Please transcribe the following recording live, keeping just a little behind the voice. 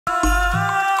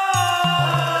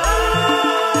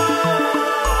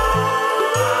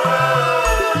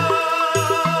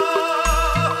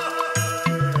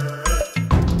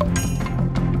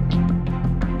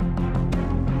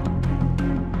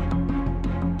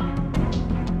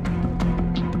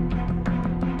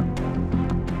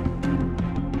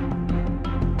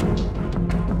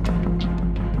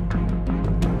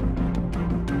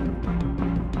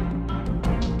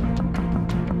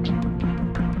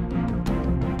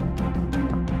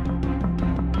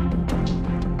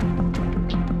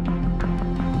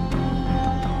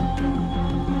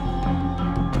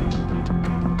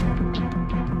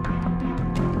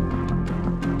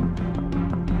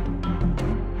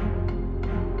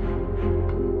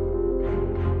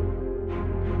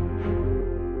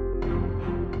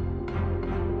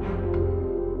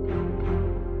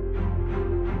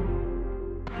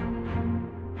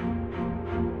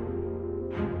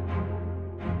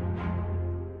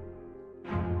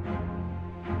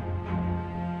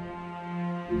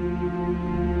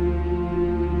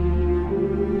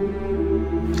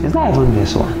It's not even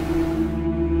this one.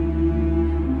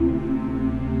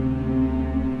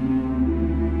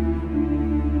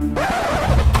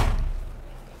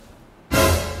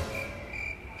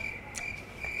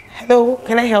 Hello,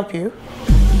 can I help you?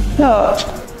 No,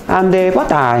 I'm the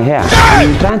porter here.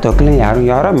 I'm trying to clean your room.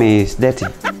 Your room is dirty.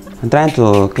 I'm trying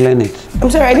to clean it. I'm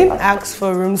sorry, I didn't ask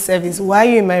for room service. Why are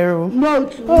you in my room? No.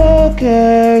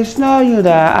 Okay, it's not you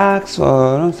that asked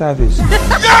for room service.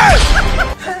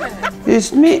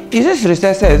 It's me. Is this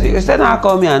reception? You said now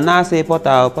call me and now say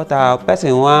porter,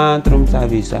 person want room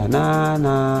service.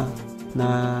 Nah.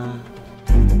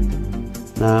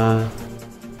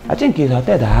 I think it's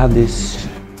hotel that have this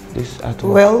at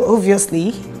all. Well,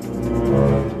 obviously.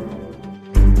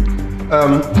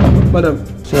 Madam.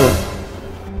 So,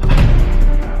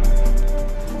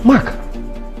 Mark,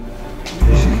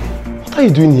 what are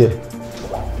you doing here?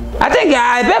 I think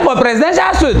I pay for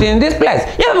presidential suite in this place.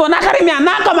 You people not carry me and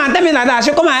now come and tell me that I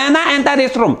should come and now enter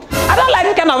this room. I don't like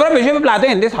this kind of rubbish people are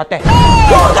doing in this hotel.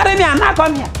 Don't carry me and now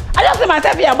come here. I just see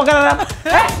myself here. But I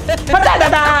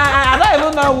don't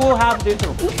even know who have this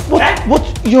room. But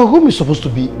your room is supposed to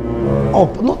be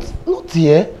up, not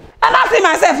here. And I see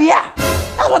myself here.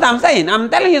 That's what I'm saying. I'm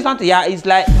telling you something. Yeah, it's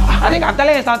like I think I'm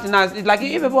telling you something now. It's like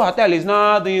if people hotel is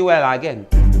not doing well again.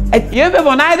 You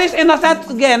people now this innocent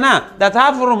girl now that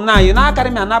have room now. You now carry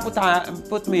me and now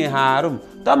put me in her room.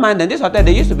 Don't mind them. This hotel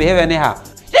they used to behave anyhow.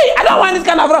 Hey, I don't want this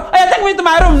kind of rubbish. Oh, take me to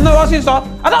my room. No, what's so?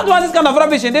 I don't want this kind of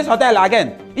rubbish in this hotel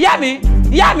again. You hear me?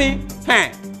 You hear me?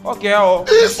 Hey. Okay. Oh.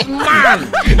 This man,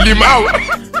 Limau.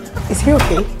 Is he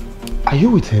okay? Are you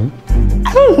with him?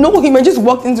 I don't know him. I just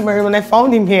walked into my room and I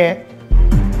found him here.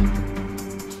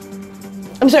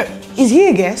 I'm sorry. Is he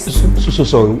a guest? So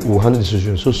sorry. We'll handle the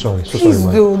situation. So sorry. Please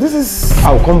sorry, do. This is.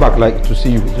 I'll come back to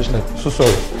see you. Just so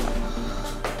sorry.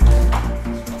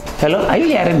 Hello, are you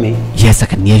hearing me? Yes, I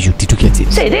can hear you. Did you get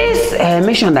it? Say this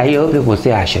mission that you people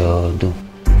say I should do.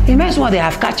 It means what they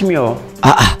have catch me.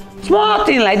 Small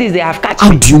thing like this, they have catch me.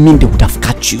 How do you mean they would have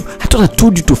catch you? I thought I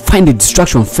told you to find a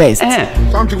distraction first.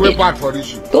 Something way back for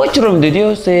this. Which room did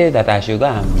you say that I should go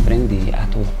and bring the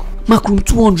artwork? Mark, room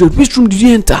 200. Which room did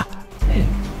you enter? Hey,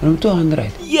 room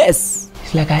 200? Yes.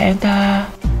 It's like I enter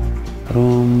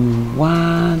room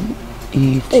 180.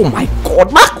 Oh my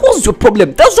God, Mark, what's your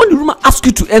problem? That's not the room I asked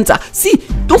you to enter. See,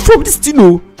 don't flop this thing,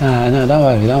 no. No, don't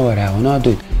worry, I will not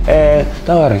do it.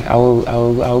 Don't worry, I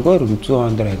will go room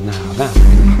 200 now.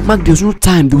 Mark, there's no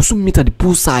time. They will soon meet at the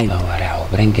poolside. Don't worry, I will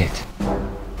bring it.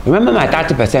 Remember my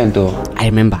 30% though? I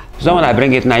remember. So when I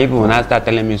bring it now, you will not start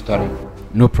telling me a story.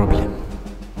 No problem.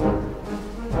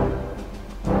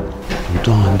 Room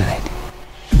 200.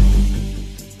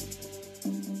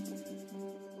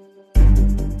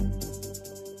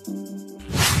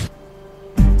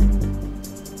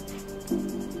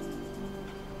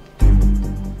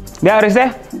 Yeah, is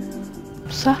there?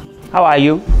 Sir? How are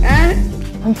you?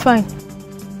 I'm fine.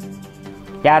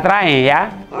 Yeah, trying,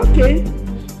 yeah? Okay.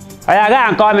 Oh, yeah, go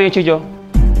and call me, Chijo.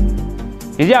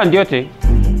 Is he on duty?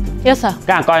 Yes, sir.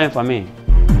 Go and call him for me.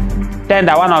 Tell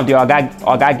that one of the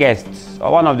Oga guests,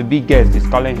 or one of the big guests is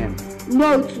calling him.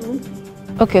 No.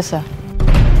 Okay, sir.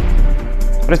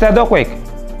 Restore door quick.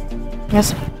 Yes,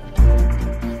 sir.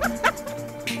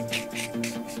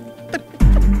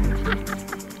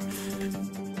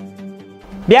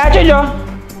 Yeah, Chijo.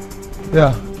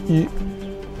 Yeah,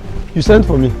 you sent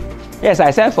for me? Yes,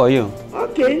 I sent for you.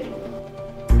 Okay.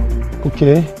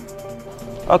 Okay.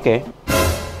 Okay.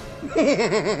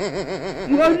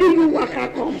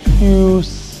 You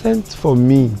sent for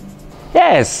me?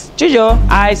 Yes, Chijo,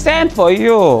 I sent for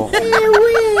you.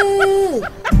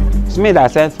 It's me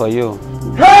that sent for you.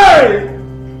 Hey!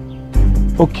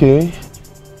 Okay.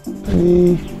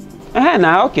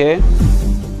 Now, okay.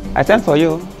 I sent for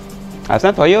you. I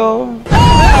sent for you.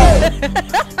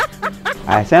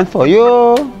 I sent for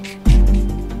you.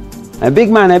 A big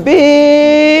man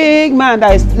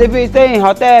that is staying in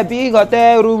hotel, big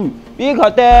hotel room,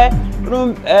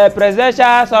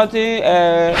 presidential something,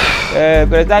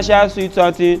 presidential suite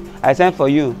something. I sent for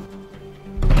you.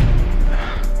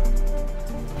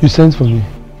 You sent for me?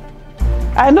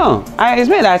 I know. It's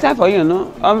me that I sent for you,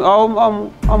 no?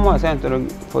 I sent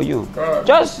for you.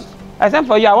 Just I sent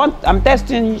for you. I'm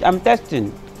testing.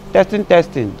 Testing.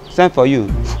 Sent for you.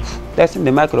 Testing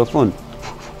the microphone.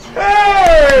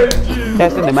 Hey!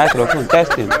 Testing the microphone.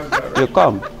 Testing. You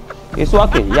come. It's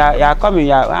working. You're coming.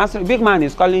 You're answering. Big man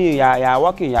is calling you. You're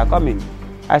working. You're coming.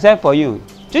 I sent for you.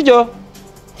 Chijo.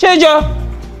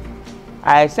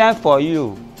 I sent for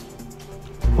you.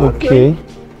 Okay.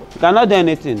 You cannot do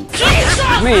anything.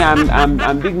 Me,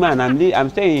 I'm big man. I'm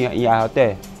staying in your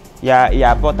hotel.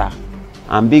 You're porter.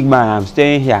 I'm big man. I'm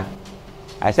staying here.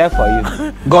 I said for you.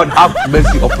 God have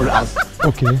mercy upon us.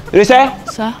 Okay. You say?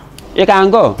 Sir? You can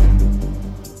go.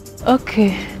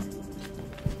 Okay.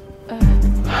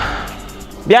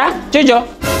 Yeah, Chijo.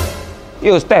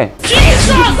 You stay.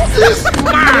 This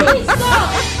man!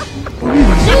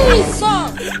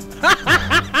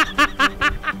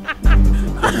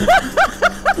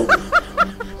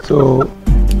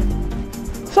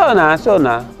 So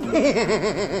now.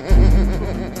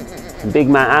 Big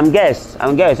man, I'm guest.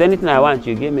 Anything I want,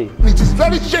 you give me. It is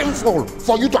very shameful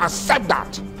for you to accept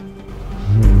that.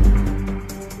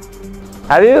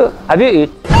 Have you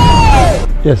eaten?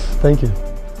 Yes, thank you.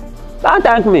 Don't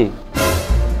thank me.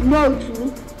 No.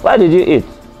 Why did you eat?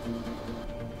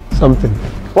 Something.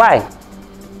 Why?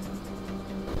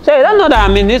 So you don't know that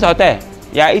I'm in this hotel?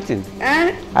 You are eating.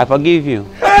 I forgive you.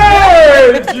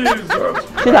 Hey, Jesus!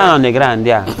 Sit down on the ground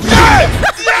there.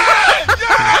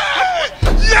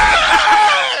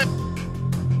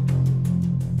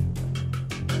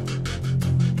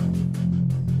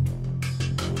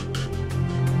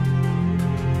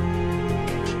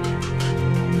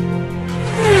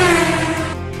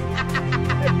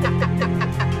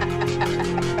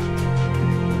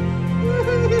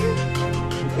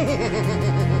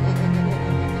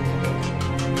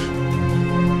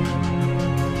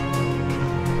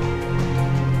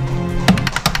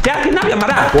 They have kidnapped your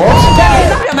madam. What? They have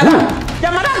kidnapped your madam.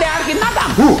 Your madam, they have kidnapped them.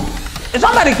 Who?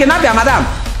 Somebody kidnapped your madam.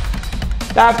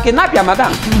 They have kidnapped your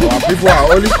madam. Our people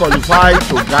are only qualified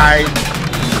to guide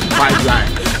pipeline.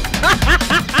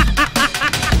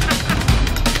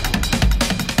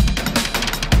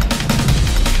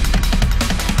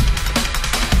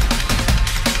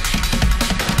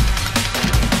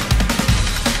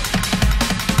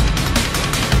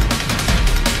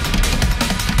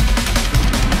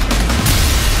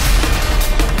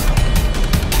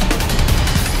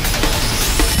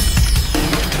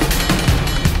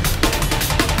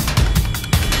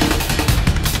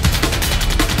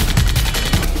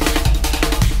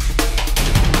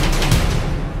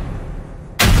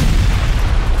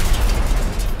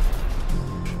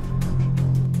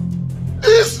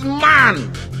 This man!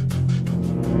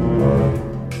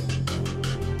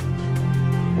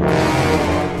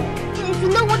 If you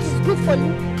know what is good for you,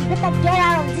 you better get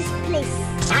out of this place.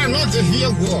 I know the hear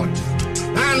word.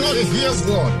 I know the hear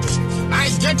word. I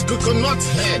get coconut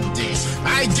head.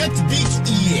 I get big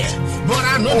ear. But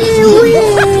I know the hear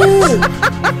word.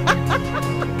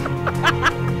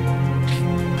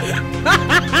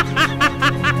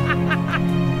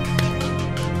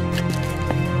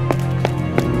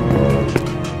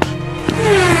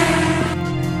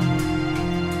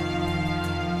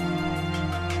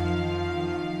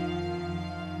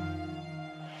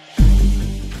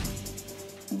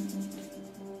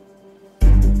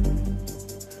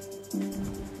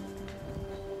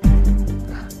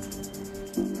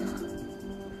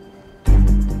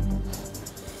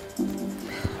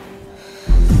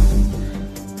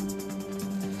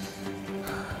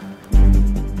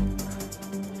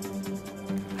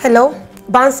 Hello?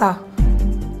 Bansa?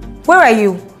 Where are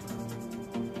you?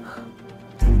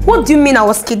 What do you mean I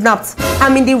was kidnapped?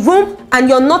 I'm in the room and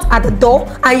you're not at the door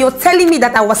and you're telling me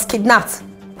that I was kidnapped.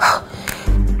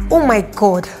 Oh my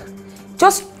God.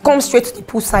 Just come straight to the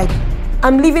poolside.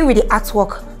 I'm leaving with the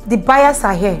artwork. The buyers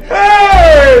are here.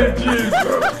 Hey,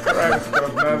 Jesus Christ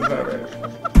of Nazareth.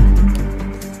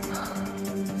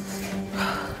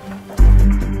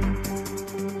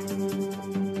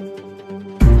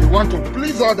 You want to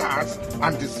please others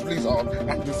and displease yourself.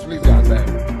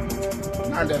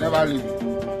 And they never leave you.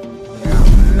 They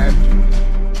have left you.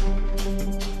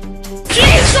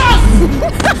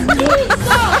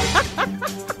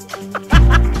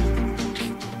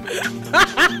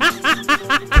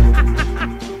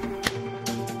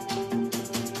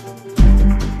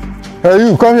 Hey,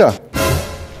 you, come here.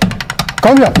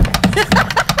 Come here.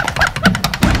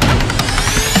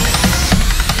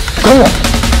 Come here.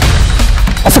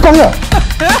 I said, come here.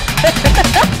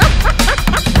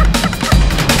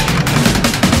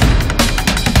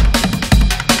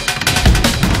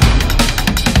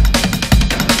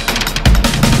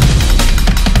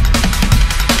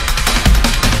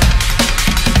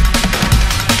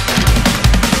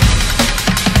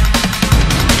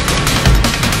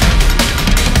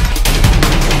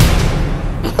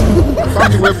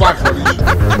 Something way back for this.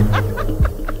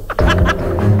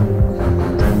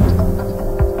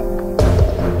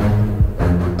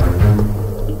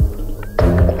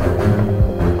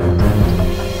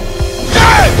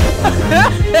 Hey,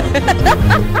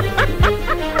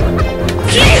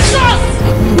 Jesus!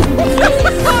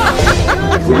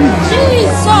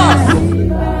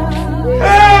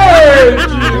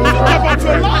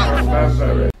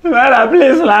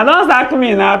 la, don't sack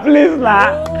me now, please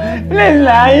la. Please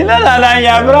la, you know that I'm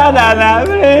your brother now,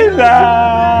 please la.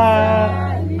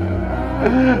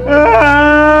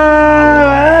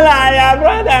 I'm your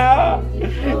brother.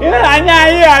 You know that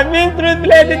you have been through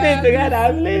plenty things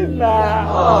together, please la.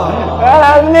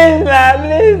 Please la,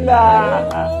 please la.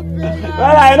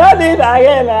 Well, I don't do it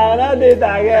again, I don't do it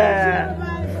again.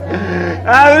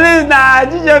 Please now,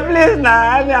 teacher, please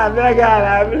now, I'm your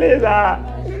brother, please la.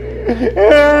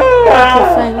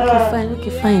 Okay,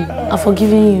 fine. I'm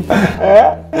forgiving you.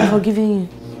 I'm forgiving you.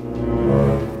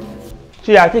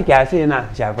 See, I think I say now,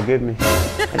 she will forgive me.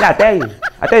 I tell you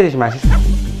she's my sister.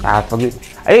 I'll forgive.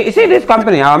 You see this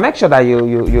company, I'll make sure that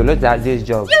you look at this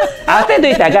job. I'll still do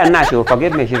it again now, she will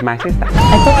forgive me, she's my sister.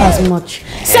 I thought as much.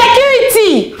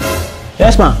 Security!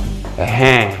 Yes, ma'am.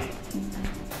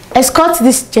 Escort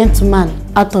this gentleman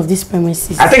out of this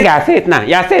premises. I think I say it now.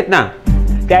 Yeah, say it now.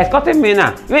 They're escorting me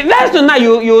now. Very soon now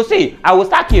you see. I will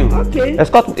sack you. Okay.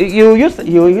 Escort. You use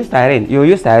styrene. You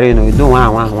use styrene. You do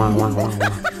one.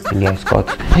 And you escort.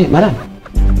 Hey, madam.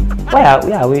 Why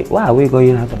are we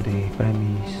going out of the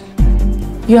premise?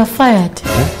 You are fired.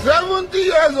 70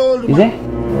 years old. Is it?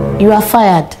 You are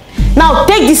fired. Now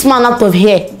take this man out of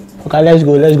here. Okay, let's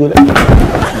go.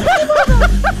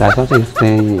 There's something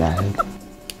strange.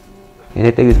 You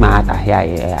need to take this man out of here.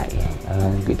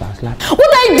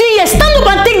 What are you doing here? Stand up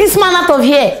and take this man out of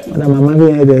here. Madam, I'm having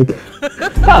a headache.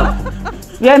 Come.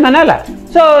 Yeah, Manella.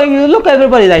 So you look at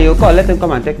everybody that you call, let them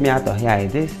come and take me out of here.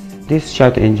 This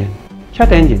short engine.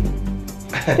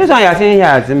 This one you're seeing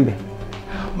here is Zimbe.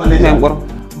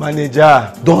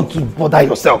 Manager, don't bother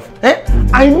yourself.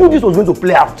 I knew this was going to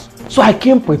play out, so I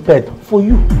came prepared for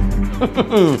you.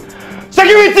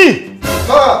 Security!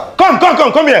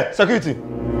 Come here, security.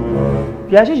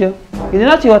 Yeah, Shijo, you did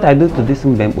not see what I do to this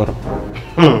Mbemboro.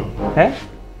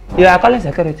 You are calling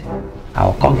security. I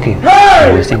will conk you.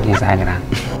 I will sink inside the ground.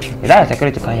 If that is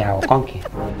security come here, I will conk you.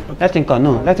 Let him come,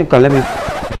 no. Let him come, let me.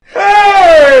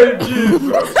 Hey,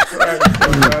 Jesus!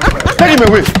 Take him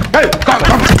away! Hey, come!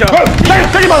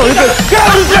 Take him out of this place! Get out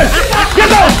of this place!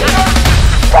 Get out!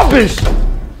 Rubbish!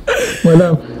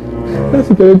 Madam, that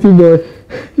security boy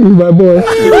is my boy.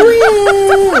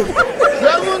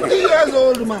 70 years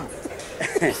old man.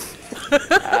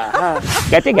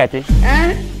 Get it.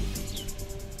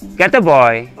 Get it,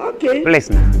 boy. Okay. Please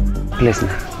now.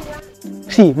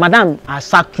 See, madam, I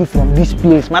sacked you from this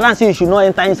place. Madam said you should not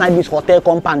enter inside this hotel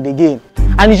compound again.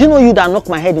 And you know you that knocked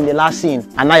my head in the last scene.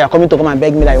 And now you're coming to come and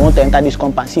beg me that you want to enter this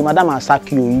compound. See, madam, I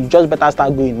sack you. You just better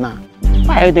start going now.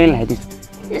 Why are you doing like this?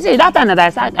 You see, that time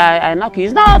that I knock you,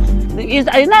 it's not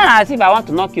as if I want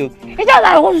to knock you. It's just that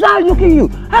I was not looking you.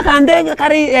 How can they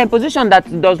carry a position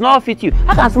that does not fit you?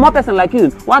 How can a small person like you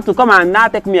want to come and now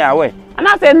take me away? And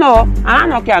I say no, and I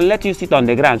knock you and let you sit on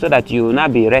the ground so that you will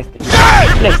not be resting.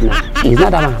 Please now, it's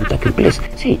not that one I'm talking, please.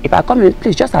 See, if I come in,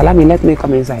 please just allow me, let me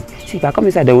come inside. See, if I come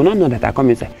inside, they will not know that I come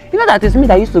inside. You know that it's me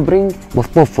that used to bring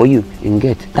puff for you in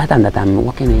gate. That time that I'm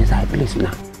walking inside, please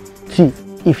now. See,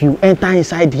 if you enter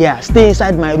inside here, stay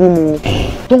inside my room.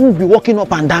 Don't be walking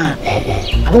up and down.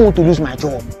 I don't want to lose my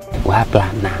job. We have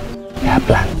plan now.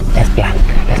 Let's plan.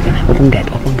 Open gate.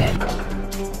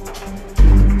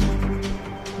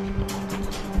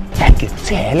 Thank you.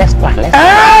 See, let's plan.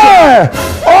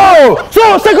 Oh,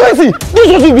 so security, this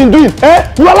is what you've been doing.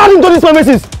 You allowed him to these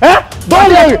premises. Don't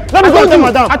worry. Let me go tell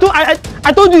madam.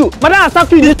 I told you, madam, I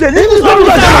sacked you this place. Let me go tell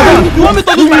madam. You want me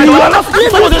to do my job?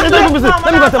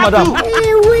 Let me go tell madam.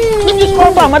 Leave this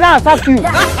compound, madam, I sacked you.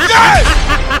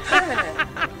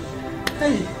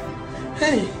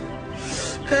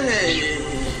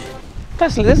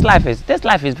 This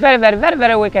life is very, very, very,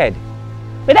 very wicked.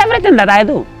 With everything that I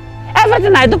do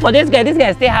for this guy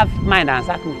still have mind and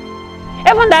sack me.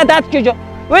 Even that Kijo,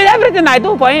 with everything I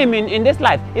do for him in this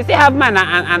life, he still have mind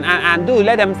and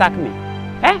let them sack me.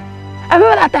 I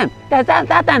remember that time. That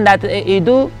time that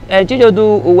Chijo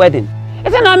do wedding.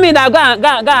 Is it not me that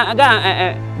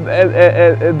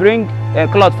go bring a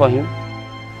cloth for him?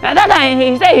 And that time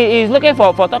he said he's looking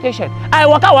for turkey shirt. I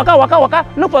waka,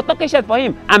 look for turkey shirt for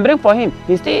him and bring for him.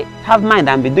 He still have mind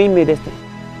and be doing me this thing.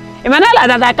 Emanuella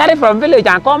that I carry from village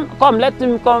and come let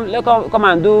him come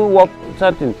and do work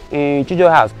something in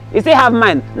Chijo's house. He still have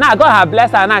mind. Now God have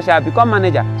blessed her, now she have become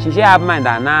manager. She still have mind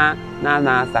and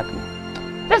now sack me.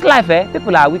 This life,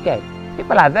 people are wicked.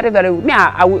 People are very, very wicked. Me,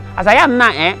 as I am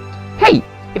now, hey,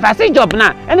 if I see job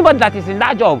now, anybody that is in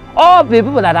that job, all the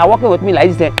people that are working with me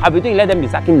like this, I'll be doing let them be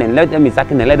sacking them.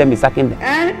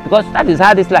 Because that is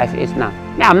how this life is now.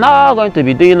 Me, I'm not going to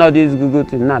be doing all these good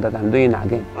things now that I'm doing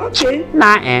again. Okay.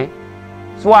 Nah,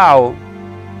 Wow.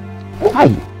 Hi.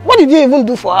 What did you even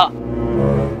do for her?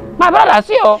 My brother,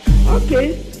 see you. Okay.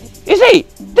 You see,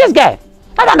 this girl,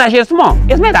 other than she's small,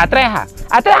 it's me that try her.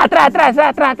 I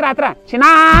try. She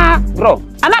now grow.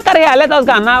 And I carry her, let us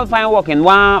go and now find work in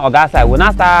one Oga side. We'll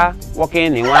now start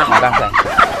working in one Oga side.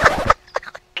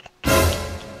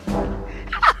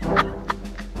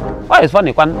 What is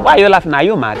funny? Why are you laughing? Are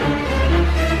you mad?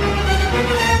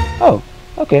 Oh,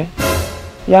 okay.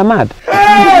 You're mad.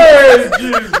 Hey,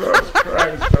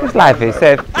 Jesus Christ.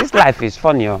 This life is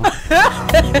funny. Oh.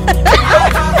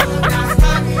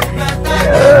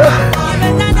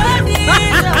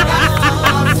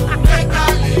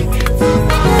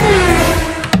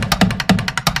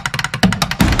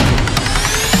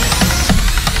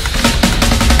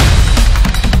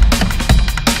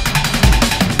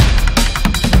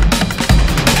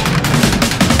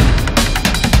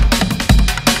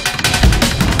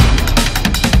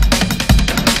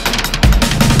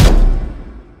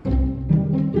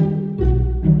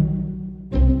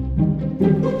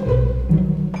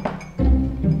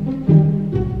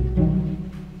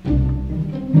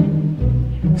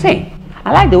 See,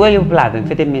 I like the way you people have been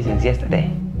feeding me since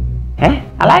yesterday. Eh?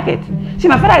 I like it. See,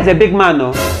 my father is a big man,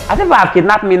 no? As if I have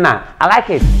kidnapped me now. I like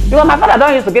it. Because my father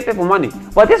don't used to give people money.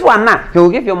 But this one now, he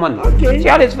will give you money. Okay. See,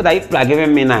 all this food that you people are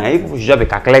giving me now, you people should just be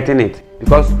calculating it.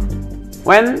 Because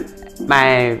when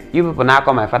you people now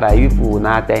call my father, you people will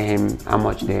now tell him how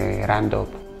much they round up.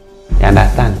 You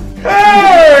understand?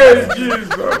 Hey, Jesus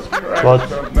Christ. But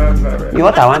you know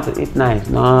what I want to eat now is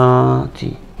not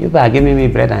tea. You people are giving me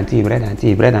bread and tea.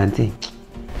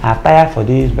 I'm tired for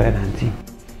this bread and tea.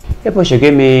 People should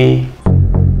give me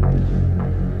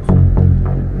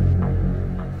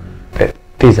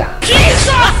pizza.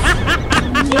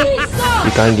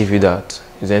 We can't give you that.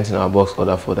 Is there anything in our box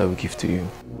order for that we give to you?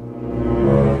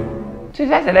 Since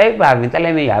yesterday, people have been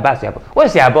telling me your boss.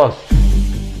 What's your boss?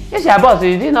 Yes, your boss.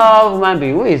 Is he not human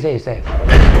being? Who is he himself?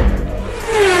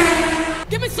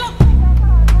 Give me some.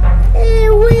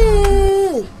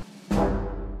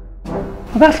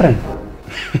 My friend.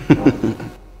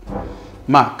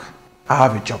 Mark, I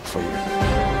have a job for you.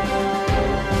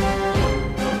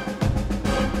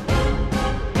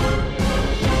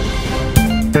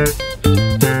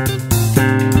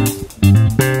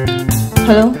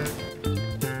 Hello.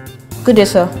 Good day,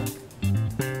 sir.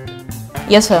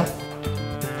 Yes, sir.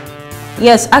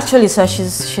 Yes, actually, sir,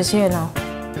 she's here now.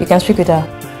 You can speak with her.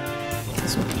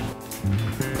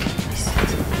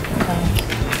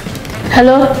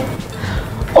 Hello.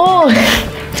 Oh,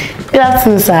 good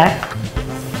afternoon, sir.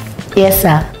 Yes,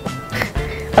 sir.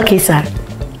 Okay, sir.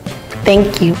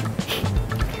 Thank you.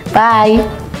 Bye.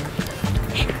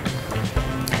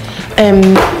 I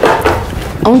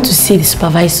want to see the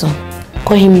supervisor.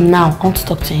 Call him now. I want to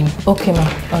talk to him. Okay,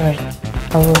 ma'am. All right.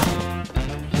 I will.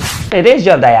 Hey, this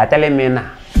job that you are telling me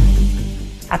now,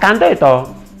 I can do it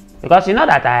all. Because you know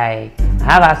that I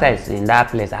have access in that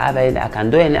place. I can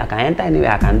do anything. I can enter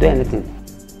anywhere. I can do anything.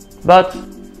 But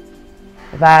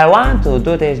if I want to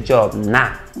do this job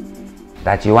now,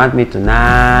 that you want me to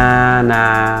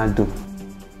do,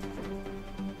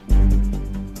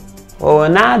 we will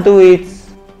now do it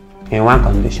in one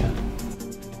condition.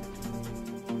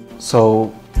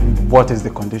 So, what is the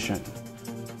condition?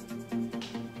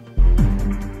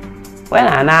 When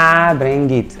I now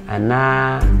bring it and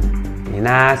now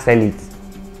sell it,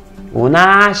 we will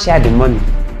now share the money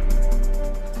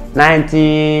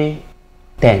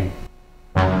 90-10.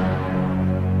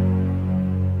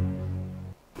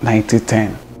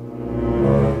 90-10.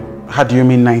 How do you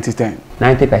mean 90-10?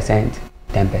 90%,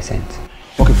 10%.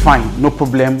 Okay, fine, no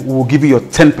problem. We will give you your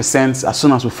 10% as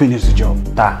soon as we finish the job.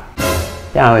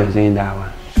 Yeah, we're doing that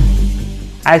one.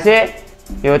 I say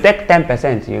you take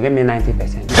 10%, you give me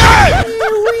 90%.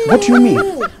 What do you mean?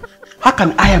 How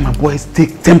can I and my boys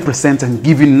take 10% and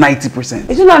give you 90%?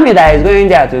 It's not me that is going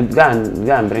there to go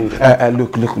and bring it.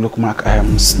 Look, Mark. Look at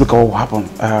what will happen.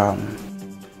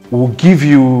 We'll give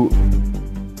you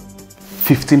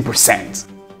 15%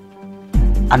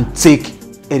 and take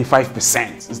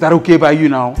 85%. Is that okay by you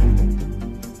now?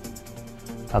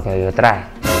 Okay, you try.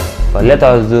 But let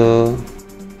us do.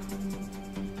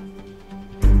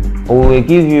 We will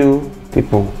give you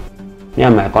people. Me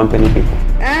and my company people.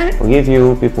 We'll give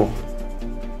you people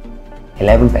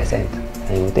 11%,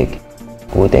 and you will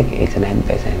take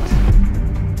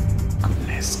 89%.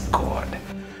 Goodness God.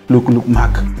 Look,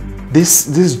 Mark.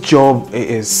 This job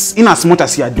is, in as much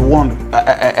as you are the one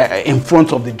in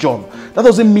front of the job, that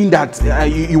doesn't mean that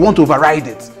you want to override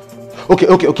it.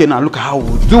 Okay, now look at how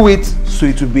we'll do it so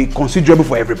it will be considerable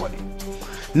for everybody.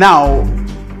 Now,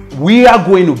 we are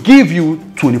going to give you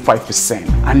 25%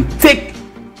 and take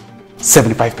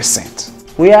 75%.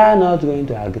 We are not going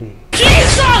to agree.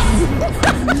 Jesus!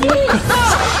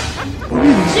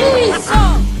 Jesus!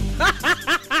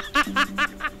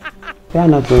 We are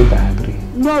not going to agree.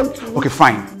 No. Okay,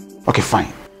 fine. Okay,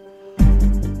 fine.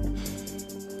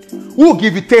 We'll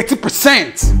give you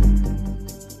 30%.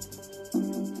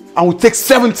 And we'll take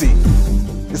 70.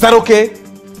 Is that okay?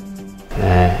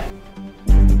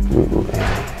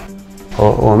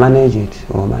 We'll manage it.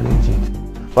 We'll manage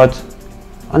it. But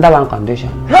under one condition.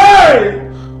 Hey!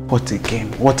 What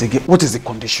again? What again? What is the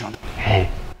condition? Hey,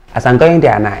 as I'm going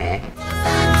there now,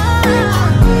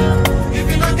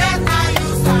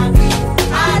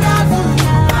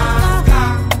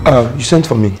 You sent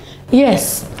for me?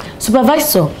 Yes.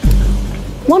 Supervisor,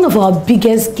 one of our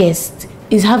biggest guests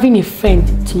is having a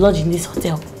friend to lodge in this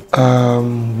hotel.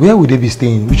 Where would they be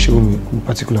staying? Which room in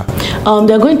particular?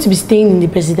 They're going to be staying in the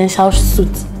presidential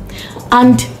suite.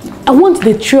 And I want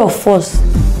the three of us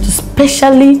to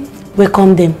specially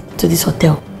welcome them to this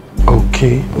hotel.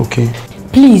 Okay, okay.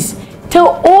 Please,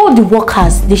 tell all the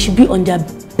workers they should be on their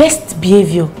best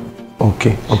behavior.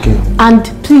 Okay, okay. And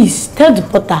please, tell the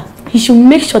porter he should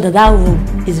make sure that that room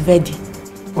is ready.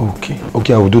 Okay,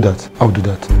 okay, I will do that. I will do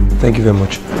that. Thank you very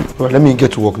much. All right, let me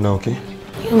get to work now, okay?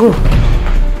 Go.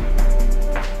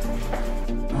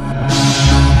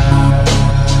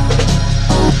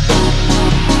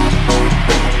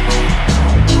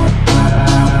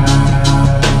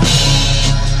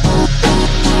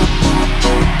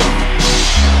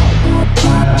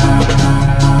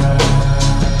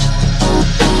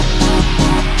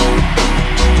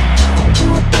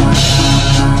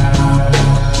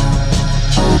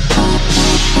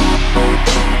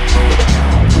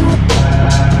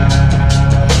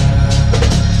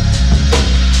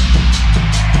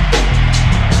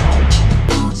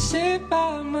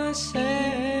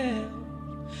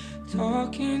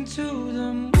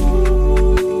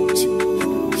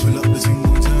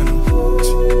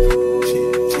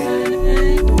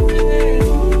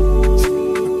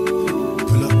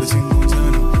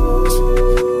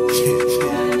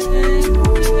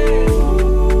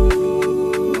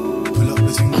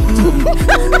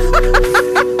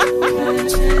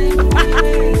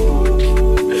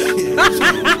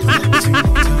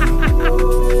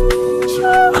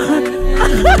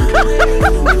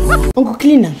 Uncle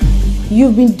Cleaner,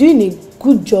 you've been doing a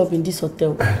good job in this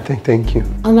hotel. Thank you.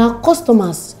 And our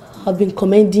customers have been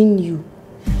commending you.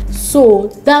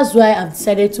 So that's why I've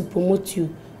decided to promote you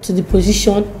to the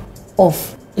position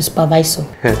of a supervisor.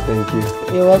 Thank you.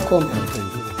 You're welcome.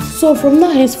 So from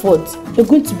now henceforth, you're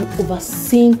going to be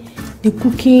overseeing the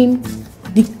cooking,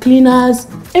 the cleaners,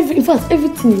 in fact,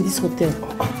 everything in this hotel.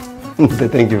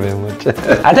 Thank you very much.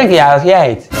 I think you have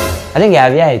heard it. I think you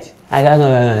have heard it. I don't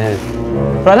know.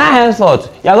 From now henceforth,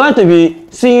 you're going to be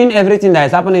seeing everything that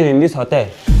is happening in this hotel.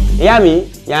 You hear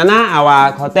me? You're now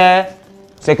our hotel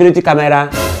security camera.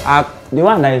 The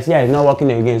one that is here is not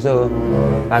working again, so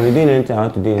I'll be doing anything I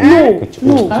want to do.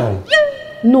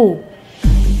 No,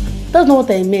 that's not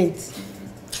what I meant.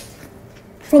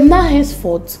 From now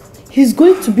henceforth, he's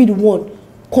going to be the one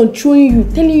controlling you,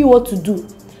 telling you what to do,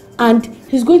 and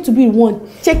he's going to be the one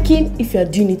checking if you're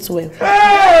doing it well.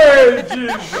 Hey,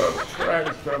 Jesus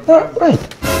Christ! Wait.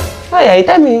 Oh yeah, you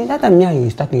tell me that time you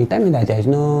was talking. You tell me that there is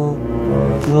no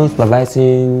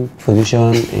supervising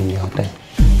position in the hotel.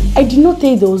 I did not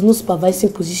tell you there was no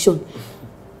supervising position.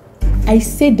 I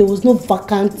said there was no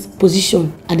vacant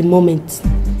position at the moment.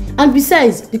 And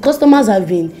besides, the customers have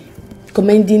been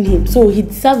commending him, so he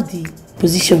deserves the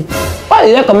position. What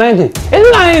is they commending?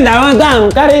 It's not in that one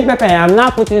time carry pepper. I'm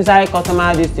not putting inside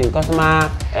customer this thing, customer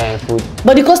food.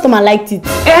 But the customer liked it.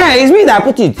 Yeah, it's me that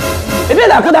put it. It's me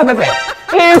that put that pepper.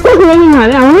 I'm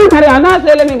not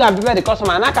telling me to prepare the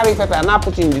customer. I'm not carrying pepper. I'm not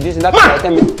putting this in that.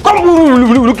 Come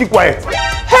look quiet.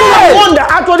 Hey, one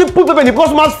that actually put pepper in the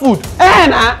customer's food. Hey,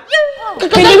 nah.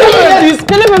 What do you mean? What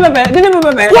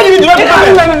if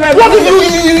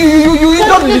you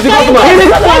insult the customer?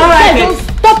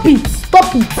 Stop it!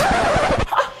 But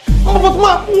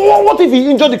man, what if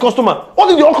he injured the customer? What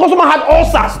if the customer had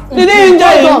ulcers? Did they injure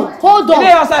him? Hold on. Did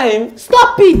they ulcer him?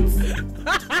 Stop it!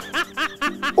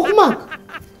 Oh, Mark.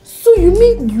 So you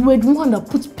mean you were the one that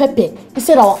put pepper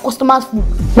inside our customer's food?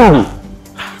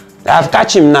 I've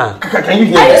catch him now. Can you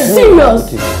hear? Are you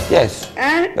serious? Yes.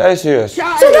 Very serious. So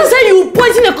that's how you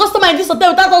poison a customer in this hotel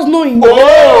without us knowing?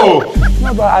 Oh!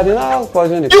 No, but I did not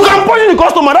poison the You can poison the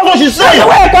customer, that's what she said!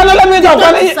 Wait, can you let me talk?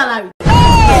 Salary.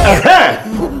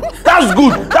 That's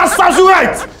good. That sounds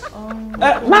right.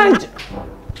 Manage.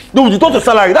 No, you talk to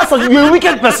salary. That's you're a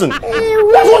wicked person. That's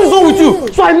what is wrong with you.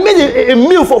 So I made a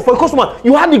meal for a customer.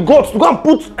 You had the guts to go and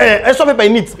put extra pepper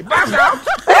in it.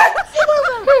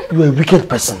 You're a wicked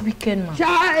person. Wicked man.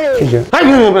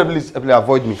 Please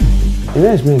avoid me. You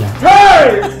know it's me now.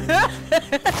 Hey!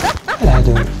 What did I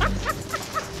do?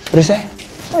 What do you say?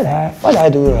 What did I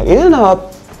do? You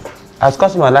know, as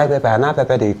customer like pepper, and now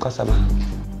pepper the customer.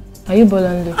 Are you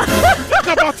Bolando? Talk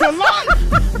about your life!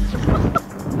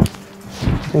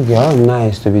 I think you're all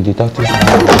nice to be deducting.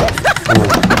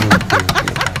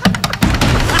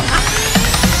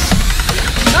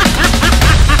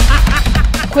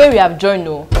 Query have joined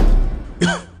though.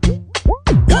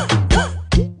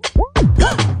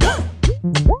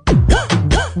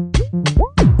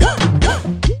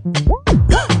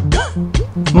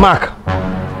 Mark,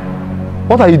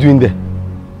 what are you doing there?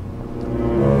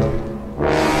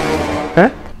 Eh?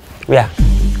 Yeah.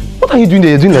 What are you doing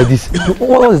there? You're doing like this.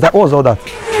 What is that? What was all that?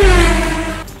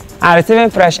 I'm receiving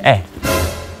fresh air.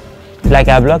 Like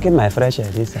I'm blocking my fresh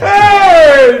air this time.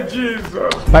 Hey,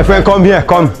 Jesus! My friend, come here.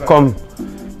 Come.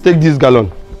 Take this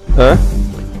gallon.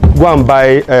 Go and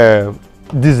buy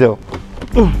diesel.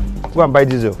 Go and buy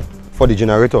diesel for the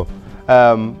generator.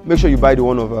 Make sure you buy the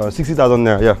one of 60,000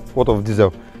 naira. Yeah, worth of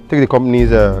diesel. Take the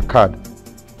company's card.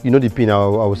 You know the pin.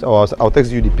 I'll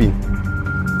text you the pin.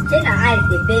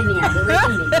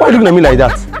 Why are you looking at me like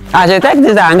that? I should take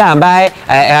this and go and buy.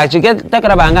 I should take it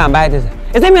up and go and buy this.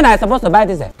 Is it me that I'm supposed to buy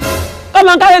this? Come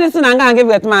on, carry this and go and give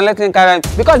it to man. Let him carry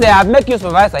because they have make you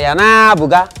supervisor. You're not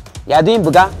buga. You're doing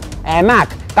buga. Mark,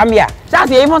 come here.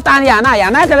 Just you even stand here now.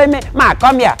 You're not telling me, Mark,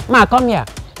 come here. Mark, come here.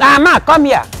 Mark, come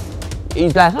here.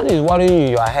 It's like something is worrying you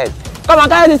in your head. Come on,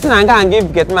 carry this and go and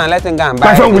give get man. Let him go and buy.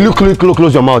 My friend, will you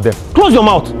close your mouth there? Close your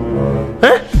mouth.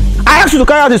 Eh? I asked you to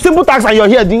carry out the simple task and you're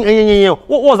here doing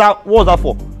what was that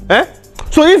for? Eh?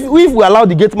 So if we allow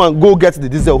the gate man go get the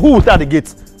diesel, who will start the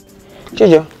gate?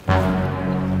 Chijo.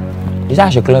 You said I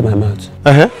should close my mouth.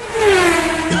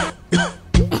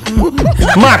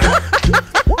 Mark!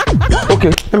 Okay,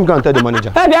 let me go and tell the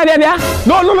manager. Hey, yeah.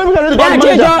 No, let me go and tell the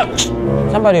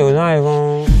manager. Somebody will not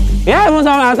even... Yeah, even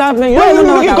something.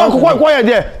 Quiet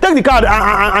there. Take the card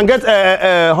and get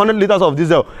 100 liters of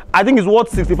diesel. I think it's worth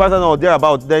 65,000 or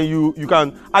thereabout. Then you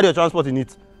can add your transport in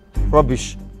it.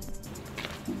 Rubbish.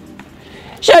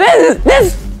 Sure,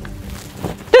 this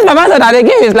proposal that they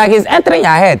give is like it's entering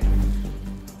your head.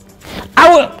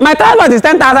 My transport is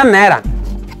 10,000 naira.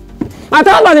 My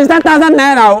transport is 10,000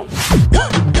 naira.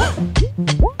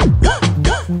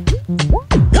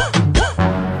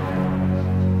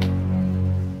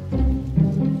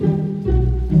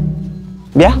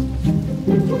 Yeah?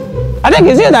 I think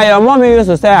it's you that your mommy used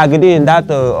to stay Agidi in that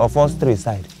First Street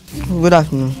side. Good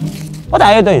afternoon. What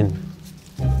are you doing?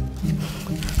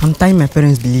 I'm tying my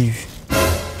parents' believe.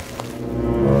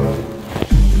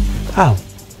 How?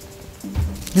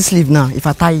 This leave now, if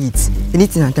I tie it,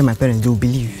 anything I tell my parents, they will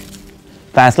believe.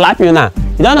 If I slap you now,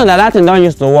 you don't know that thing don't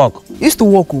used to work. Used to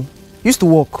work, oh. Used to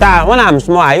work. When I'm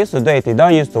small, I used to do it. It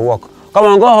don't used to work. Come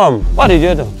on, go home. What did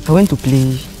you do? I went to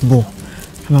play ball.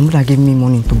 My mother gave me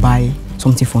money to buy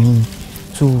something for him.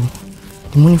 So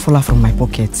the money fell out from my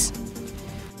pocket.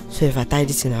 So if I tie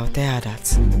this in, I'll tell her that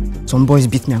some boys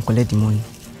beat me and collect the money.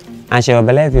 And she will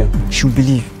believe you? She will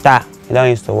believe. It don't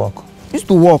used to work. Used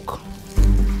to work.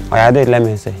 Oh, yeah, do it, let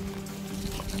me see.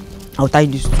 I'll tie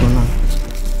this one now.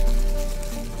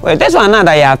 Wait, this one now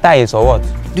that you have tied is or what?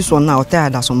 This one now, I'll tell her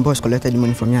that some boys collected the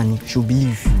money from me and she'll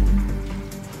believe.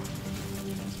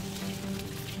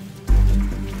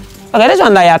 Okay, this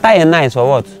one that you are tying now is for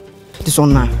what? This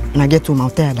one now, when I get home, I'll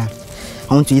tell her that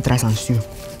I want to eat rice and stew.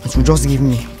 And she'll just give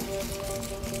me.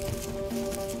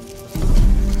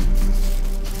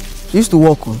 It used to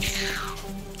work. Oh.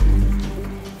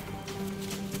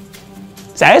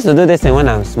 See, I used to do this thing when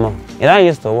I'm small. It don't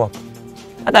used to work.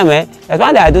 That time, that's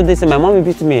one day I do this thing, my mommy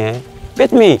beat me,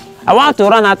 Beat me. I want to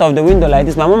run out of the window like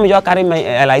this. My mommy just carry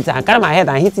my like this and carry my head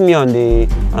and hit me on the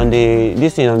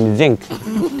this thing on the zinc.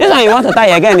 This one you want to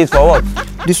tie again is for what?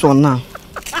 This one now.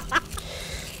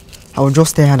 I will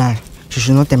just tell her that she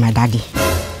should not tell my daddy.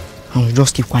 I will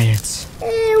just keep quiet.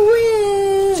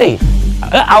 See,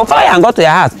 I'll follow you and go to your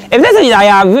house. If this is that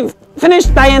you have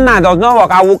finished tying now does not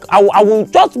work, I will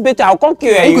just beat you. I'll come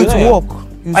kill you. It's going to work.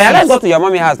 Oh, yeah, let's go to your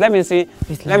mommy's house. Let me see.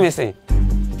 Let me see.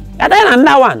 You're tying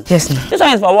another one. Yes, ma'am. This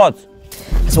one is for what?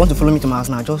 Just want to follow me to my house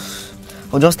now.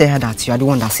 I'll just tell her that you are the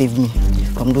one that saved me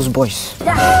from those boys.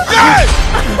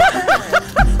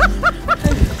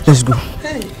 Let's go.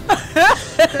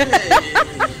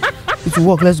 It will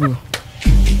work. Let's go.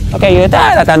 Okay, you tell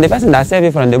her that I'm the person that saved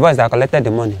you from the boys that collected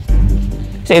the money.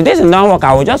 So if this does not work,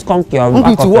 I will just come to your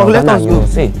back of your let us go.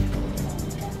 See.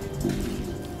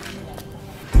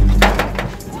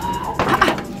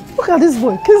 Look at this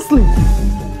boy, Kingsley.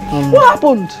 What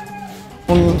happened?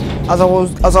 As I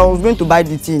was going to buy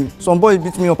the thing, some boys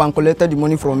beat me up and collected the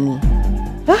money from me.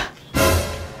 Huh?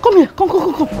 Come here, come.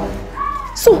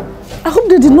 So, I hope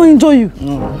they did not enjoy you.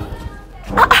 No.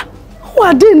 Who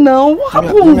are they now? What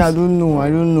happened? Mommy, I don't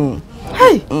know.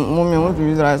 Hey! Mommy, I want to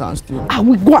use rice and stew. I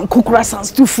will go and cook rice and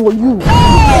stew for you.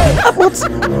 But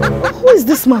who is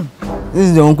this man? This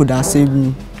is the uncle that saved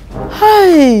me.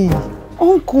 Hey!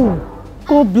 Uncle,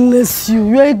 God bless you.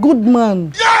 You are a good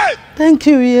man. Yeah! Thank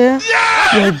you, yeah?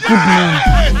 Yeah! You are a good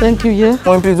man. Thank you, yeah?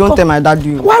 Mommy, please don't tell my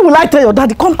daddy. Why will I tell your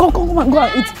daddy? Come and go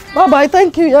and eat. Bye-bye,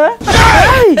 thank you, yeah?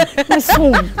 Hey! My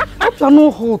son, I hope you are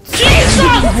not hot. Jesus!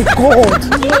 Oh my God!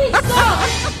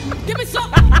 Jesus! Give me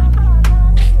some!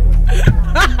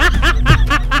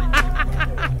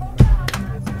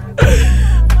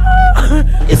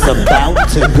 It's about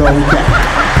to go down.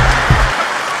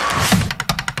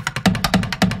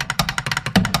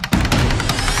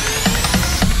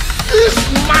 This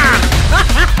man!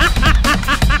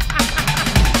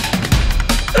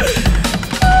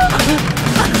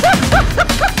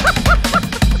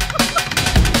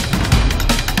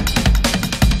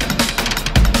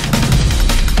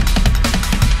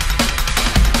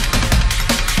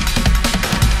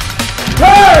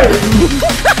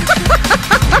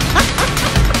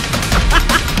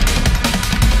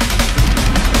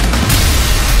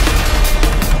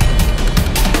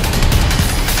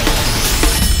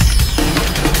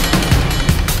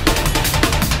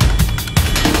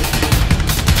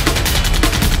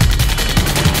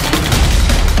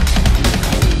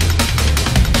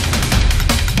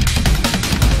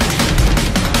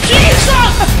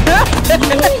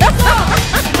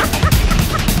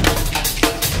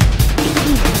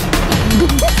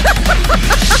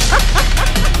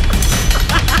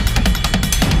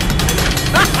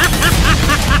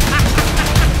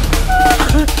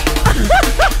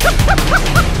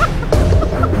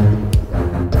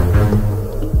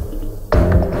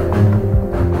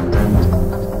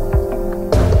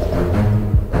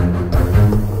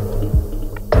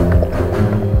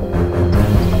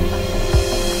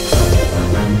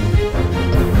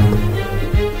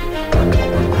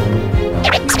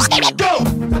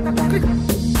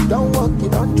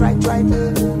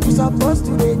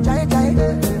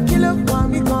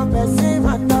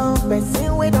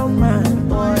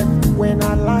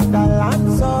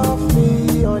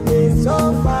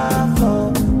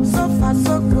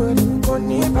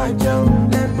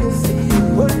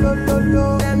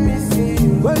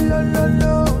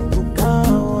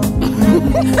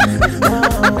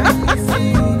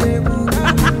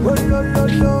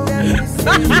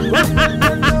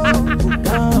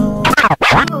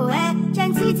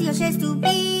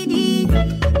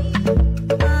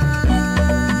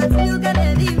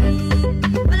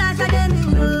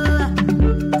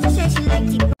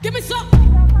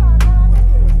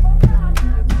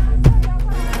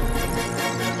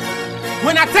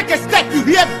 When I take a step, you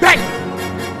hear bang.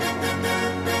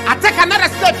 I take another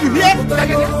step, you hear.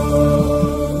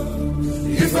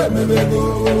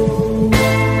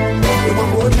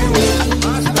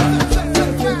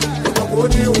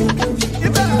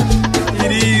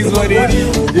 It is what it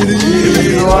is. It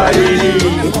is what it is.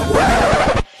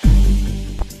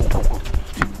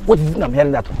 What is it I'm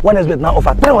hearing that? 1xbet now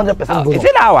offer 300% bonus. Is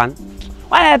it that one?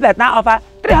 1xbet now offer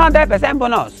 300%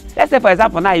 bonus. Let's say, for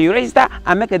example, now you register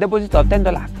and make a deposit of $10.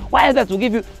 1xbet will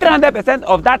give you 300%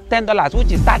 of that $10,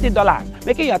 which is $30,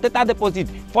 making your total deposit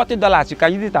 $40. You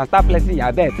can use it and start placing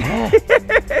your bet.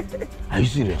 Are you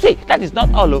serious? See, that is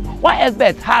not all.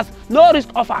 1xbet has no risk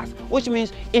offers, which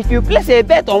means if you place a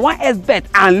bet on 1xbet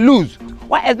and lose,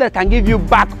 1xbet can give you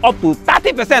back up to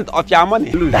 30% of your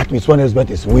money. That means 1xbet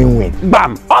is win-win.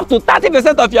 Bam! Up to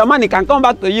 30% of your money can come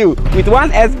back to you with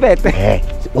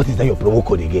 1xbet. What is that your promo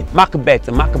code again? Macbet.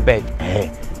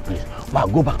 Please, ma,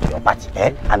 go back to your party,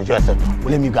 and enjoy yourself.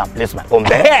 Well, let me go and place my own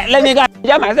bet. Let me go and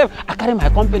enjoy myself. I carry my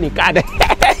company card.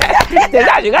 That's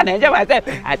how you can enjoy myself.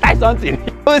 I tie something.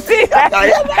 You see?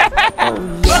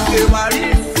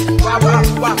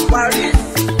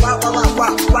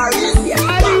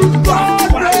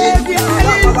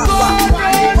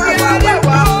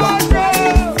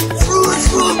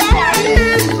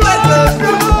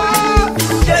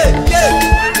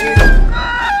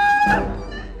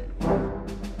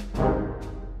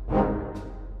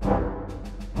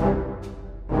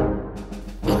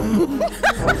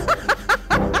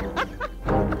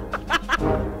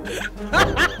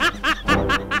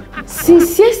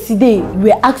 Since yesterday, you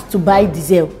were asked to buy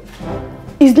diesel.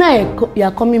 It's now you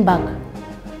are coming back.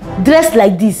 Dressed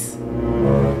like this.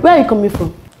 Where are you coming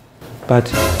from? But,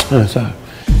 sorry.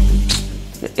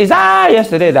 Is that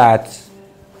yesterday that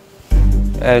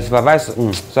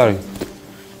supervisor, sorry.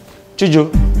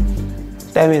 Chuju,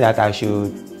 tell me that I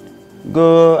should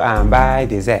go and buy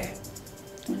dessert.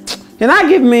 You now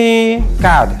give me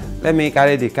card. Let me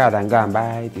carry the card and go and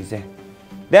buy dessert.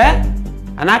 Then,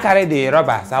 and I carry the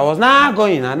rubbers. I was now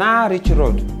going and I reach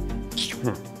road.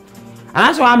 And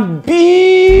that's one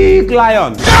big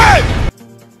lion.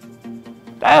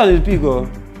 Lion is big, oh.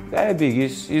 Very big.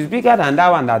 It's bigger than that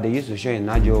one that they used to show in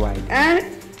Najo White.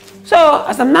 So,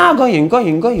 as I'm now going.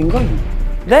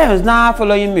 Lion is now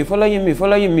following me. Going. Lion is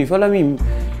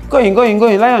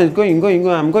going.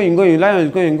 I'm going. Lion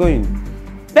is going.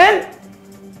 Then,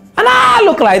 and I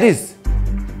look like this.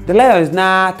 The lion is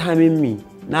now timing me.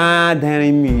 Now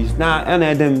daring me. It's now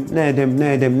near them.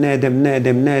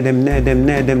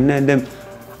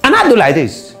 And I do like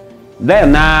this.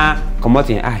 Lion now come out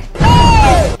in your eye.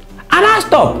 And I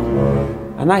stop.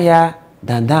 And I hear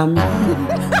dan dam.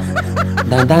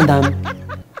 Dan dam dam.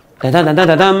 Dan dam dam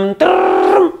dam dam.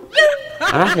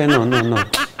 And I say no.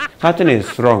 Something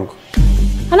is wrong.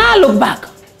 And I look back.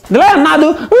 The lion now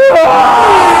do.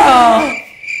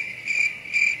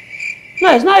 No,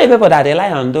 it's not the people that the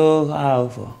lion do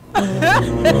for.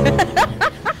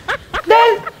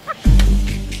 Then,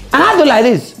 and I do like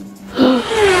this.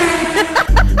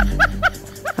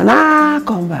 And I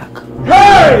come back.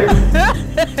 Hey!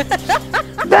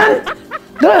 Then,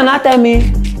 the lion now tell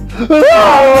me.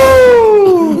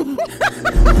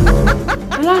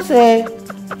 And I say,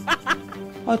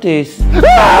 what is?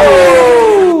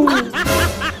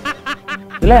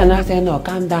 The lion now say, no,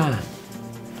 calm down.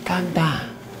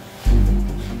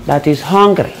 That is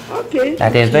hungry. Okay.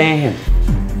 That is doing him.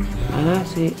 And I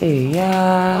say, hey,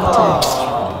 yeah.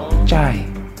 Chai.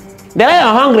 The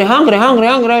lion hungry.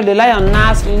 The lion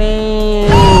now sleep.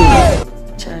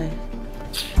 Chai.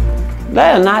 The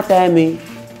lion now tell me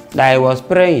that he was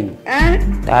praying.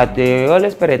 That the Holy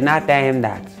Spirit now tell him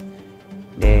that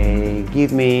they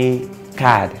give me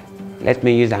card. Let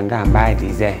me use and go and buy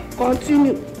dessert.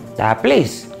 Continue. That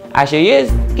please, I should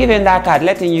give him that card,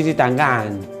 let him use it and go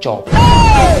and chop.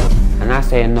 And I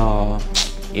say, no,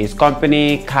 it's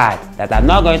company card, that I'm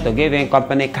not going to give him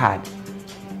company card.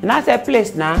 And I said,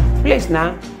 please now. I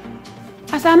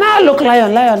said, now look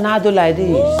lion now do like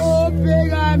this. Oh,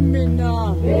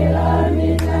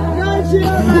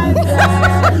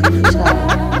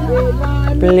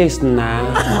 please now.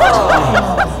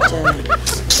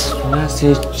 And I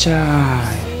say,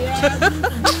 child.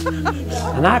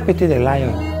 And I pity the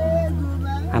lion.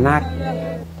 And I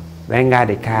got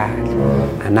the card.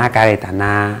 And I carry it and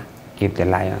I give the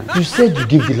lion. You said you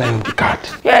give the lion the card?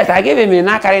 Yes, I give him and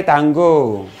I carry it and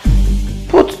go.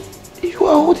 But you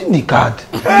are holding the card.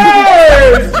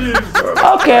 Hey, Jesus.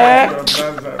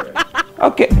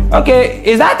 Okay.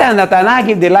 Is that time that I now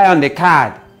give the lion the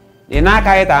card? Then I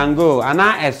carry it and go. And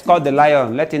I escort the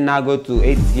lion. Let him now go to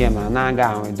ATM and I go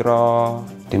and withdraw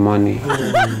the money.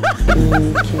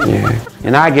 Yeah.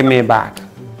 And I give me back.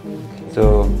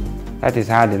 So that is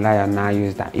how the lion now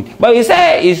use that. But you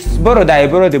say it's borrowed, that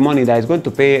he borrowed the money, that is going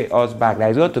to pay us back, that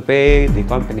is going to pay the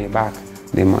company back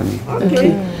the money.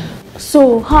 Okay.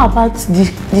 So how about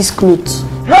this clothes?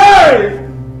 Hey!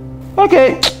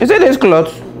 Okay, you see this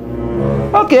clothes?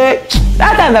 Okay.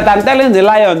 That time that I'm telling the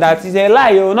lion that it's a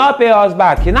lie, you will not pay us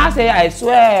back. He now say, I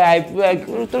swear,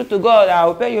 true to God, I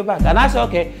will pay you back. And I say,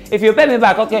 okay, if you pay me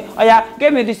back, okay, oh yeah,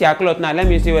 give me this your cloth now, let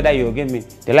me see whether you will give me.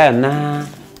 The lion now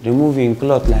removing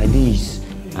cloth like this,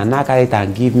 and now carry it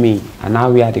and give me, and now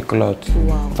wear the cloth.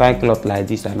 Wow. Find cloth like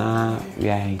this, and now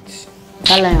wear it.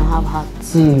 That lion have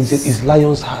hearts. It's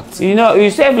lion's heart. You know,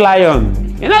 you save lion.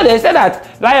 You know, they say that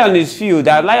lion is few,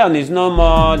 that lion is no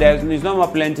more, there's no more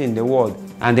plenty in the world.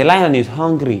 And the lion is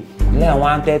hungry. The lion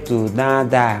wanted to now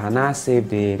die and now save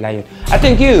the lion. I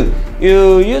think you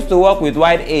used to work with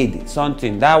White Aid,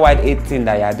 something. That White Aid thing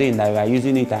that you are doing, that you are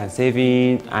using it and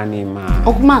saving animals.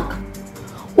 Uncle Mark,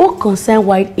 what concern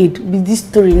White Aid with this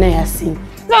story now you're seeing?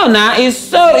 No,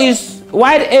 it's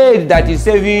White Aid that is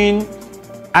saving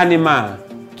animal,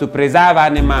 to preserve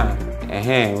animal.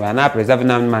 We are not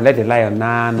preserving animal. Let the lion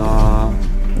now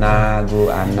go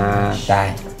and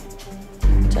die.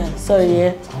 Sorry, yeah.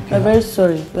 Okay. We're very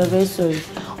sorry.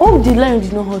 Oh, the lion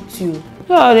did not hurt you.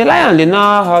 No, the lion did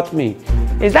not hurt me.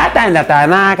 It's that time that I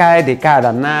now carry the card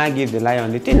and now give the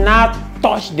lion. The thing now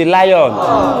touch the lion.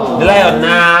 Oh. The lion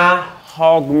now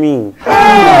hug me.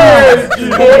 Hey!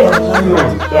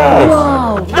 Yes.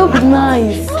 Wow, that was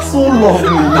nice. So lovely.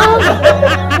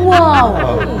 Wow.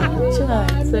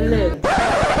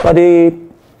 But the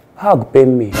hug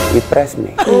pain me, it pressed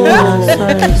me. Oh,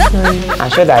 sorry. I'm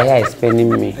sure that hair is paining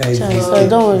me. Sorry,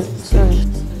 don't worry. Sorry.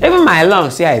 Even my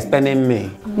lungs here is paining me.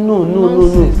 No.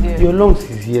 Your lungs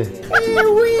is here.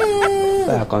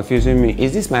 You are confusing me.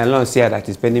 Is this my lunch here that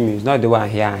is paying me? It's not the one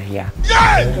here and here.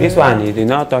 This one, you did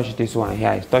not touch this one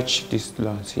here. It's touch this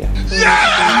lunch here.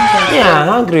 Yeah, I'm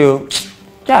hungry.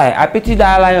 I pity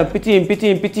that lion, pity him.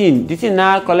 This is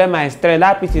now collect my strength.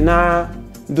 That pity now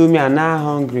do me and now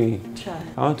hungry.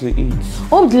 I want to eat.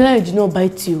 Oh, the lion did not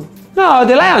bite you. No,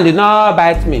 the lion did not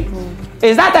bite me.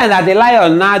 It's that time that the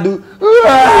lion now do.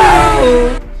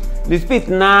 The spit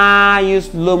now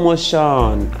use slow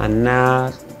motion and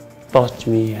now touch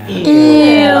me.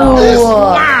 This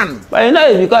man! But you know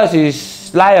it's because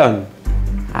it's lion.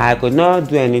 I could not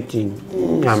do anything.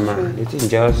 Mama, the thing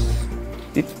just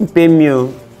didn't pay me.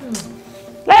 Lion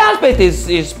spit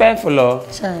is painful.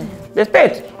 The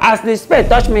spit, as the spit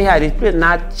touch me here, the spit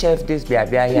not chef this beer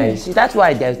here. You see, that's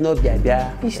why there's no beer on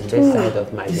this side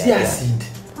of my beer. Is it acid?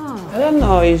 I don't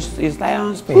know, it's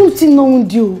lion spit. Who did not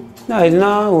wound you? No, it's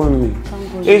not wound me.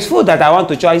 It's food that I want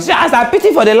to try. See, as I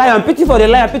pity for the lion,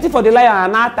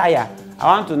 and I'm tired. I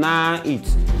want to now eat.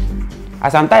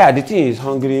 As I'm tired, the thing is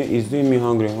hungry, it's doing me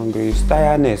hungry. It's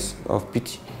tiredness of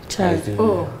pity.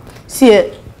 Oh.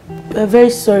 See, we're very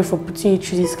sorry for putting you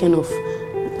through this kind of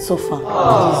suffer.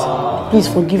 Please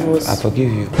forgive us. I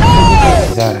forgive you.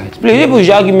 Is that right? Please, people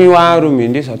just give me one room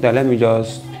in this hotel. Let me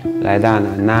just lie down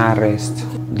and now rest.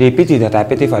 The pity that I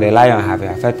pity for the lion have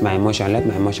affected my emotion. Let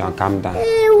my emotion calm down.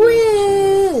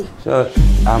 So,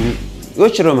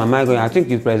 which room am I going? I think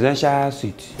it's presidential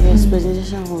suite. Yes,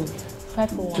 presidential room.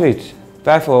 541. Sweet.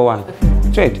 541.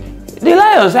 Sweet. The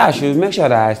lion said I should make sure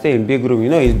that I stay in big room. You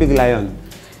know, it's big lion.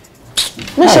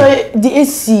 Make sure the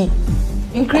AC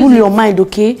cool your mind,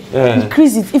 okay? Yeah.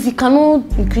 Increase it. If you cannot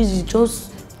increase it,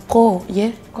 just call,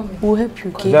 yeah? We'll help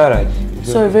you, okay? Is that right?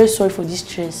 Sorry, very sorry for this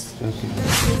stress. Okay.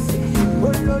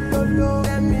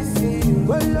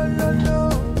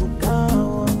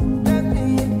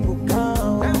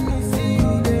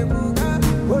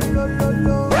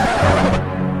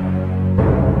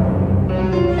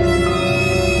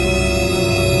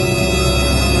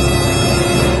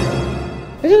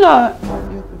 Is it not?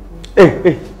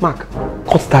 Hey, Mark,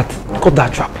 cut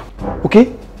that trap,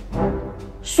 okay?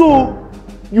 So,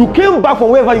 you came back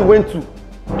from wherever you went to,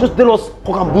 just tell us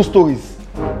cock and bull stories,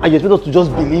 and you expect us to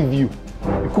just believe you.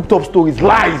 You cooked up stories,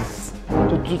 lies,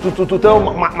 to tell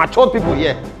mature people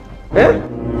here. Eh?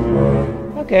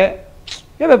 Okay.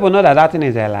 You people know that thing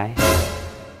is a lie.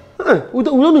 We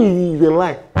don't know it's a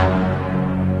lie.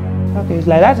 Okay, it's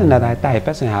like that thing that I tie. A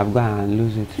person have gone and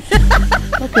lose it.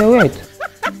 Okay, wait.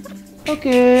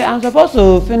 Okay, I'm supposed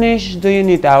to finish doing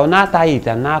it. I will not tie it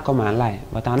and now come and lie.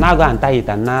 But I'll not go and tie it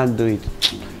and not do it.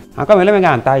 I'm coming, let me go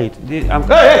and tie it. Hey!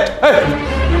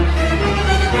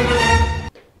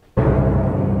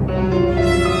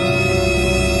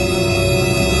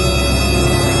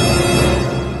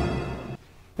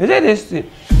 Is it this thing?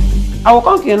 I will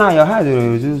come here now, your hair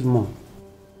will reduce more.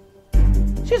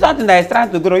 See something that is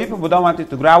trying to grow, you people don't want it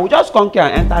to grow. I will just come here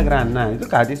and enter ground now.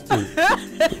 Look at this thing.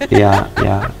 Yeah,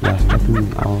 stopping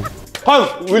me. Come,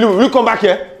 will you come back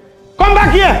here? Come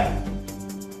back here!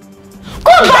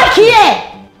 Come back here!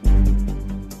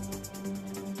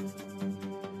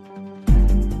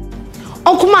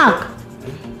 Uncle Mark,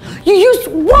 you used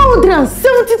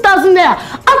 170,000 naira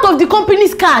out of the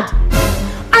company's card.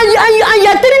 And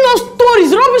you're telling us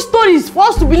stories, rubbish stories for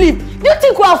us to believe. Do you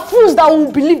think we are fools that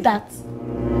will believe that?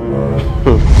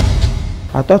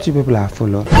 I thought you people are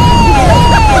full of.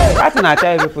 That thing I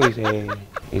tell you people is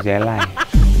a lie.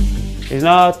 It's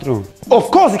not true.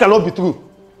 Of course it cannot be true.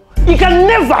 It can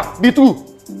never be true.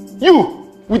 You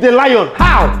with a lion,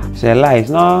 how? It's a lie.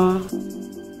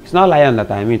 It's not lion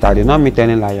that I meet. I did not meet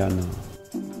any lion. No.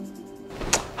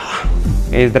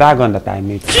 It's dragon that I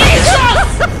meet.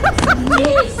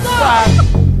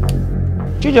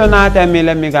 Chijo now tell me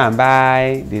let me go and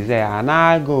buy this and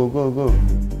I go.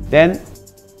 Then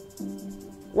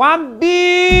one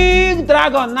big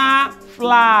dragon now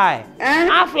fly.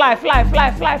 I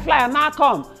fly and now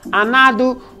come and now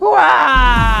do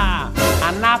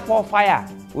and now pour fire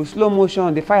with slow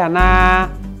motion. The fire now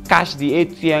catch the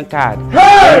ATM card.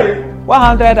 Hey!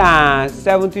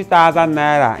 170,000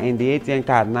 naira in the ATM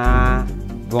card now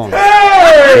gone.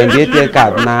 Hey! In the ATM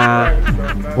card now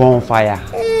bonfire.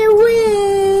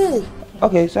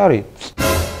 Okay, sorry.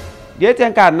 The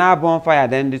ATM card now bonfire.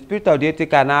 Then the spirit of the ATM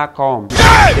card now come.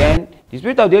 Then the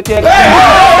spirit of the ATM card.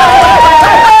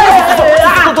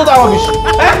 Don't rubbish.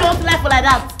 Don't laugh like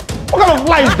that. What kind of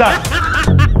lie is that?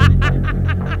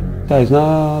 That is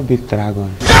not big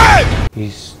dragon.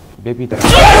 It's baby dragon.